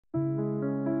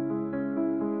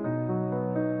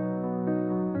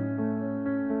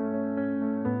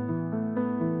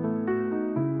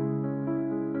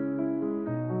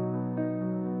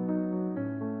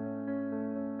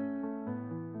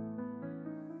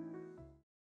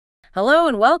Hello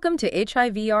and welcome to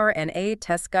HIVRNA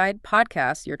Test Guide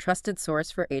Podcast, your trusted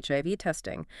source for HIV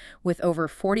testing, with over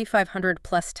 4,500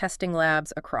 plus testing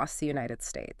labs across the United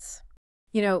States.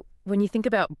 When you think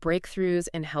about breakthroughs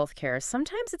in healthcare,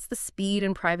 sometimes it's the speed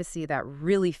and privacy that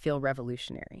really feel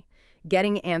revolutionary.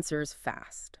 Getting answers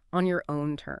fast, on your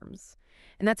own terms.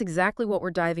 And that's exactly what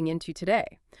we're diving into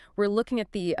today. We're looking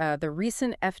at the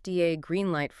recent FDA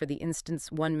green light for the Instance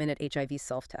 1-minute HIV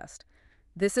self-test.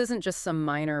 This isn't just some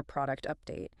minor product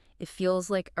update. It feels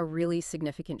like a really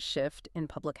significant shift in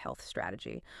public health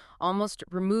strategy, almost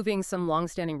removing some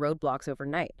longstanding roadblocks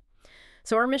overnight.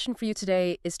 So our mission for you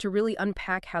today is to really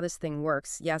unpack how this thing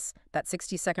works. Yes, that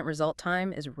 60-second result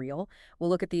time is real. We'll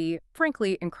look at the,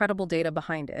 frankly, incredible data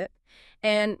behind it.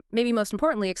 And maybe most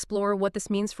importantly, explore what this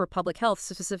means for public health,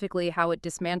 specifically how it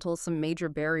dismantles some major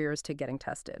barriers to getting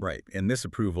tested. Right. And this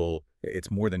approval,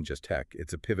 it's more than just tech.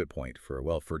 It's a pivot point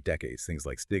for decades. Things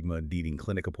like stigma, needing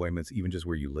clinic appointments, even just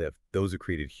where you live. Those have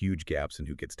created huge gaps in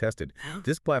who gets tested.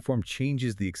 This platform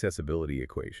changes the accessibility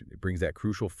equation. It brings that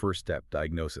crucial first step,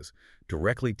 diagnosis,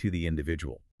 directly to the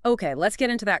individual. Okay, let's get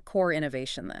into that core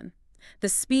innovation then. The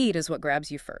speed is what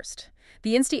grabs you first.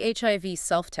 The Insti HIV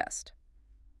Self-Test.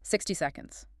 60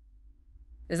 seconds.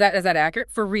 Is that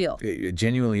accurate? For real? It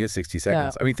genuinely is 60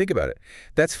 seconds. Yeah. I mean, think about it.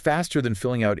 That's faster than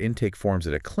filling out intake forms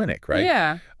at a clinic, right?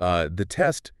 Yeah. The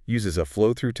test uses a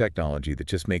flow-through technology that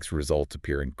just makes results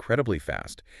appear incredibly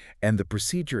fast. And the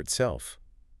procedure itself,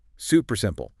 super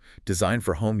simple, designed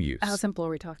for home use. How simple are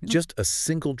we talking? Just a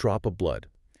single drop of blood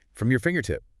from your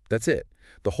fingertip. That's it.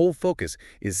 The whole focus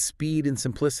is speed and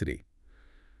simplicity.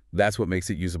 That's what makes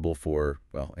it usable for,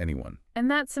 well, anyone. And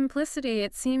that simplicity,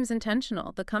 it seems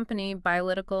intentional. The company,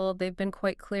 Biolytical, they've been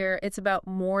quite clear. It's about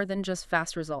more than just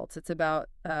fast results. It's about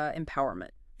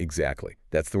empowerment. Exactly.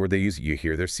 That's the word they use. You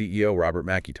hear their CEO, Robert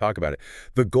Mackey, talk about it.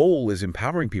 The goal is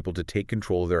empowering people to take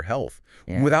control of their health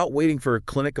without waiting for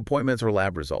clinic appointments or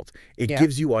lab results. It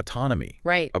gives you autonomy.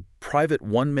 Right. A private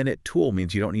 1-minute tool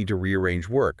means you don't need to rearrange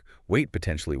work, wait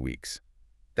potentially weeks.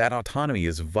 That autonomy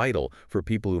is vital for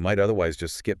people who might otherwise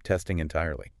just skip testing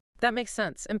entirely. That makes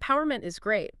sense. Empowerment is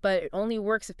great, but it only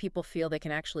works if people feel they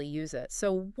can actually use it.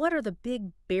 So what are the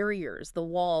big barriers, the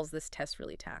walls this test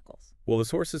really tackles? Well, the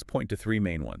sources point to three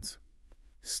main ones: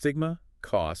 stigma,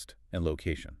 cost, and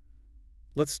location.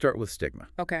 Let's start with stigma.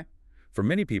 Okay. For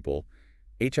many people,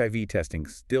 HIV testing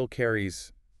still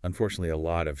carries, unfortunately, a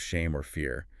lot of shame or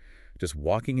fear. Just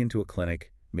walking into a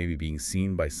clinic, maybe being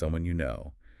seen by someone you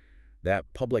know, that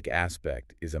public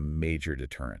aspect is a major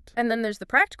deterrent. And then there's the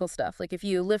practical stuff, like if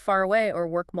you live far away or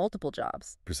work multiple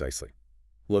jobs. Precisely.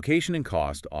 Location and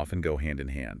cost often go hand in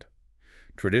hand.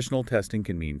 Traditional testing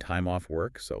can mean time off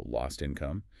work, so lost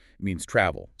income. It means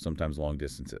travel, sometimes long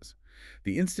distances.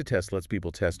 The Insta-test lets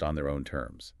people test on their own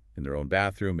terms, in their own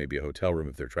bathroom, maybe a hotel room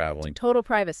if they're traveling. Total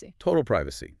privacy. Total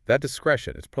privacy. That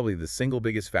discretion is probably the single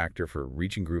biggest factor for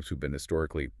reaching groups who've been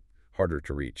historically harder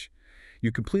to reach.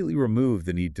 You completely remove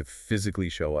the need to physically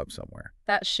show up somewhere.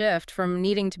 That shift from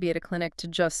needing to be at a clinic to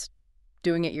just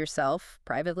doing it yourself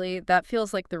privately, that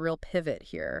feels like the real pivot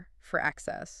here for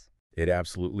access. It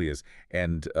absolutely is.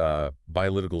 And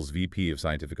Biolytical's VP of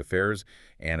Scientific Affairs,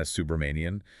 Anna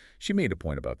Subramanian, she made a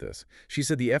point about this. She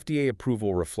said the FDA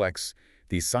approval reflects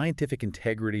the scientific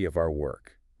integrity of our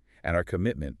work and our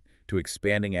commitment to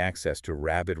expanding access to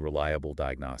rapid, reliable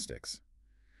diagnostics.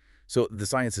 So the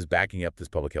science is backing up this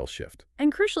public health shift.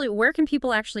 And crucially, where can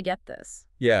people actually get this?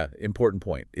 Yeah, important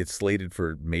point. It's slated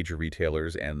for major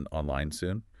retailers and online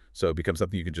soon, so it becomes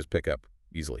something you can just pick up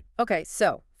easily. Okay,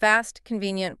 so fast,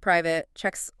 convenient, private,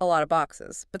 checks a lot of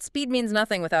boxes. But speed means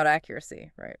nothing without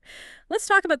accuracy, right? Let's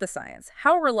talk about the science.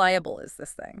 How reliable is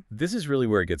this thing? This is really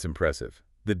where it gets impressive.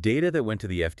 The data that went to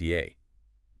the FDA,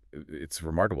 it's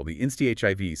remarkable. The Insti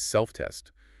HIV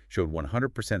Self-Test showed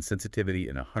 100% sensitivity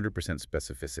and 100%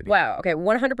 specificity. Wow, okay,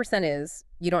 100% is,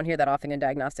 you don't hear that often in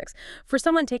diagnostics. For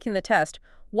someone taking the test,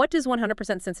 what does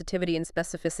 100% sensitivity and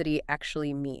specificity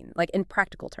actually mean, like in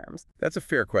practical terms? That's a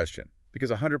fair question,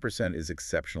 because 100% is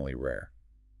exceptionally rare.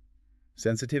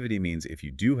 Sensitivity means if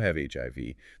you do have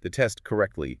HIV, the test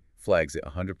correctly flags it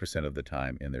 100% of the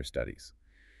time in their studies.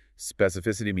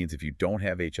 Specificity means if you don't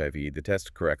have HIV, the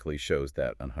test correctly shows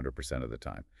that 100% of the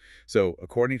time. So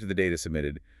according to the data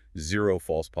submitted, 0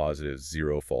 false positives,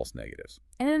 0 false negatives.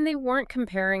 And they weren't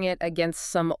comparing it against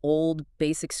some old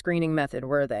basic screening method,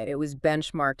 were they? It was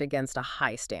benchmarked against a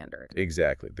high standard.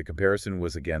 Exactly. The comparison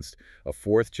was against a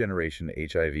 4th-generation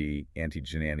HIV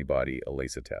antigen antibody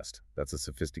ELISA test. That's a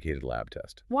sophisticated lab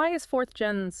test. Why is 4th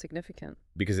gen significant?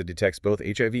 Because it detects both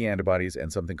HIV antibodies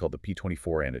and something called the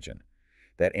P24 antigen.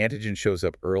 That antigen shows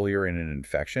up earlier in an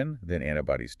infection than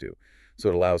antibodies do. So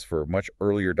it allows for much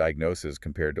earlier diagnosis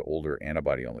compared to older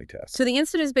antibody-only tests. So the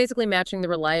instant is basically matching the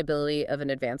reliability of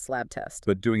an advanced lab test.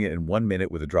 But doing it in 1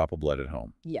 minute with a drop of blood at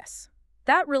home. Yes.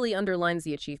 That really underlines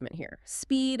the achievement here.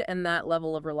 Speed and that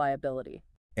level of reliability.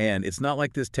 And it's not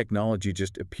like this technology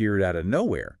just appeared out of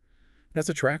nowhere. It has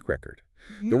a track record.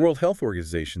 The World Health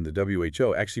Organization, the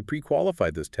WHO, actually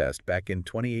pre-qualified this test back in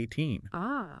 2018.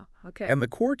 Ah, okay. And the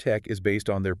core tech is based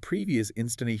on their previous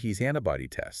Insti HIV antibody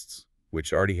tests,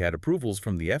 which already had approvals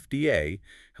from the FDA,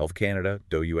 Health Canada,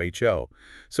 WHO.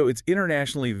 So it's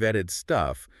internationally vetted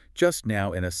stuff, just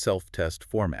now in a self-test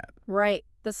format. Right.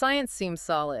 The science seems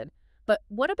solid. But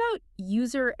what about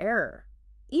user error?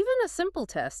 Even a simple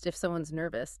test, if someone's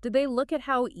nervous, did they look at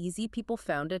how easy people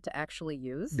found it to actually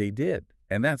use? They did,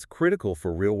 and that's critical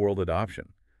for real-world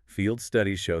adoption. Field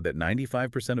studies show that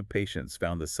 95% of patients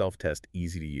found the self-test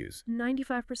easy to use.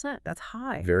 95%. That's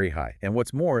high. Very high. And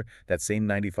what's more, that same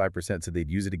 95% said they'd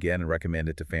use it again and recommend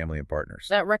it to family and partners.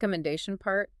 That recommendation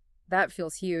part, that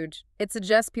feels huge. It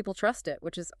suggests people trust it,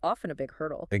 which is often a big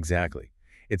hurdle. Exactly.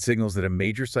 It signals that a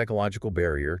major psychological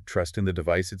barrier, trust in the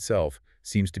device itself,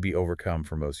 seems to be overcome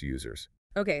for most users.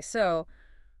 Okay, so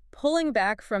pulling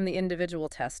back from the individual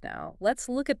test now, let's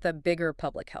look at the bigger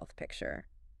public health picture.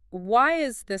 Why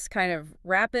is this kind of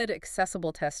rapid,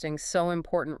 accessible testing so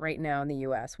important right now in the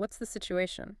U.S.? What's the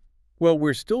situation? Well,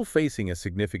 we're still facing a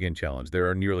significant challenge. There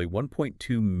are nearly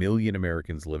 1.2 million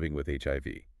Americans living with HIV.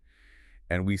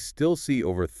 And we still see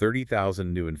over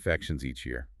 30,000 new infections each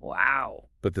year. Wow.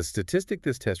 But the statistic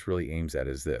this test really aims at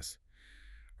is this.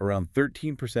 Around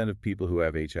 13% of people who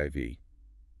have HIV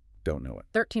don't know it.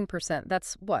 13%.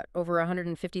 That's what, over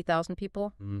 150,000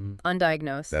 people?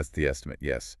 Undiagnosed. That's the estimate,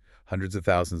 yes. Hundreds of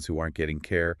thousands who aren't getting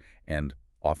care and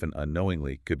often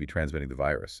unknowingly could be transmitting the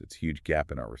virus. It's a huge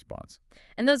gap in our response.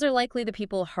 And those are likely the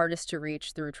people hardest to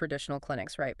reach through traditional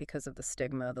clinics, right? Because of the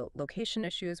stigma, the location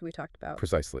issues we talked about.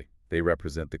 Precisely. They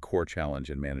represent the core challenge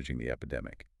in managing the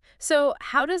epidemic. So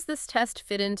how does this test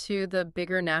fit into the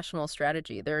bigger national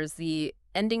strategy? There's the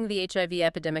Ending the HIV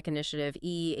Epidemic Initiative,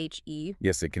 EHE.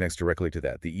 Yes, it connects directly to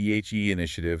that. The EHE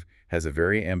initiative has a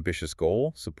very ambitious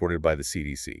goal supported by the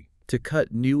CDC to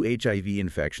cut new HIV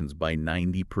infections by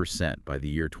 90% by the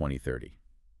year 2030.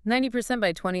 90%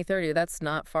 by 2030, that's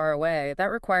not far away.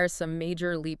 That requires some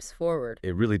major leaps forward.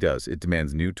 It really does. It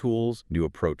demands new tools, new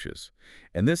approaches.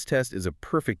 And this test is a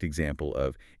perfect example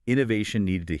of innovation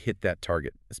needed to hit that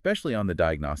target, especially on the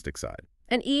diagnostic side.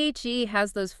 And EHE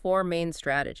has those 4 main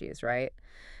strategies, right?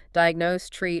 Diagnose,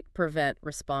 treat, prevent,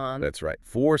 respond. That's right.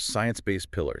 4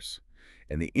 science-based pillars.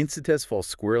 And the Insti test falls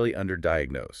squarely under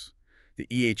diagnose. The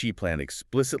EHE plan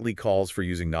explicitly calls for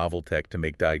using novel tech to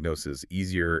make diagnosis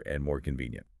easier and more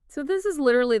convenient. So this is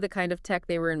literally the kind of tech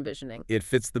they were envisioning. It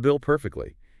fits the bill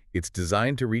perfectly. It's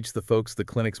designed to reach the folks the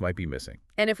clinics might be missing.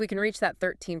 And if we can reach that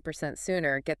 13%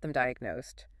 sooner, get them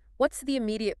diagnosed, what's the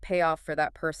immediate payoff for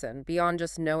that person beyond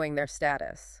just knowing their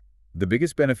status? The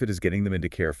biggest benefit is getting them into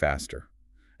care faster.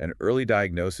 An early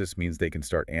diagnosis means they can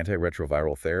start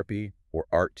antiretroviral therapy, or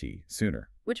ART-T, sooner.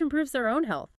 Which improves their own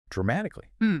health. Dramatically.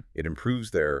 It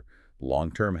improves their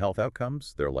long-term health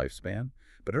outcomes, their lifespan,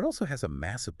 but it also has a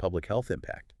massive public health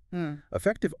impact.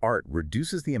 Effective ART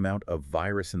reduces the amount of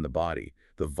virus in the body,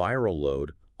 the viral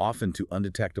load, often to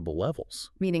undetectable levels.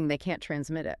 Meaning they can't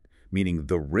transmit it. Meaning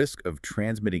the risk of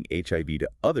transmitting HIV to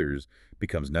others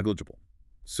becomes negligible.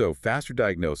 So faster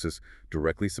diagnosis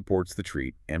directly supports the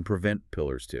treat and prevent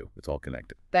pillars too. It's all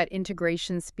connected. That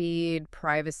integration speed,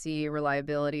 privacy,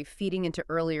 reliability, feeding into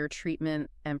earlier treatment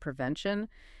and prevention,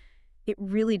 it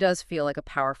really does feel like a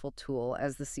powerful tool,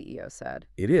 as the CEO said.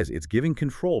 It is. It's giving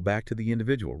control back to the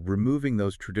individual, removing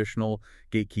those traditional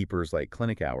gatekeepers like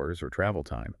clinic hours or travel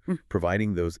time,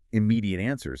 providing those immediate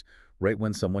answers right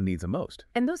when someone needs them most.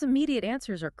 And those immediate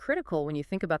answers are critical when you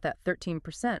think about that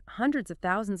 13%. Hundreds of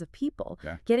thousands of people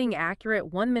getting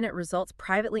accurate 1-minute results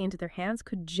privately into their hands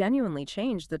could genuinely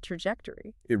change the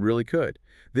trajectory. It really could.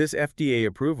 This FDA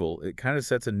approval, it kind of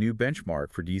sets a new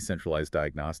benchmark for decentralized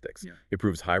diagnostics. It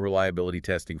proves high reliability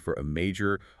testing for a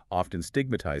major, often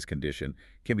stigmatized condition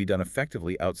can be done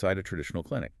effectively outside a traditional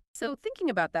clinic. So thinking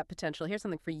about that potential, here's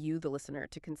something for you, the listener,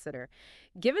 to consider.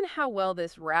 Given how well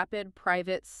this rapid,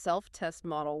 private, self-test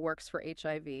model works for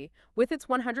HIV, with its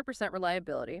 100%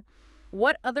 reliability,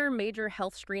 what other major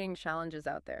health screening challenges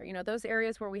out there? You know, those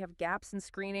areas where we have gaps in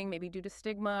screening, maybe due to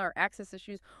stigma or access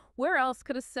issues, where else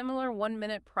could a similar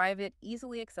 1-minute, private,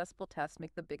 easily accessible test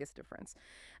make the biggest difference?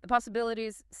 The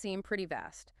possibilities seem pretty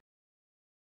vast.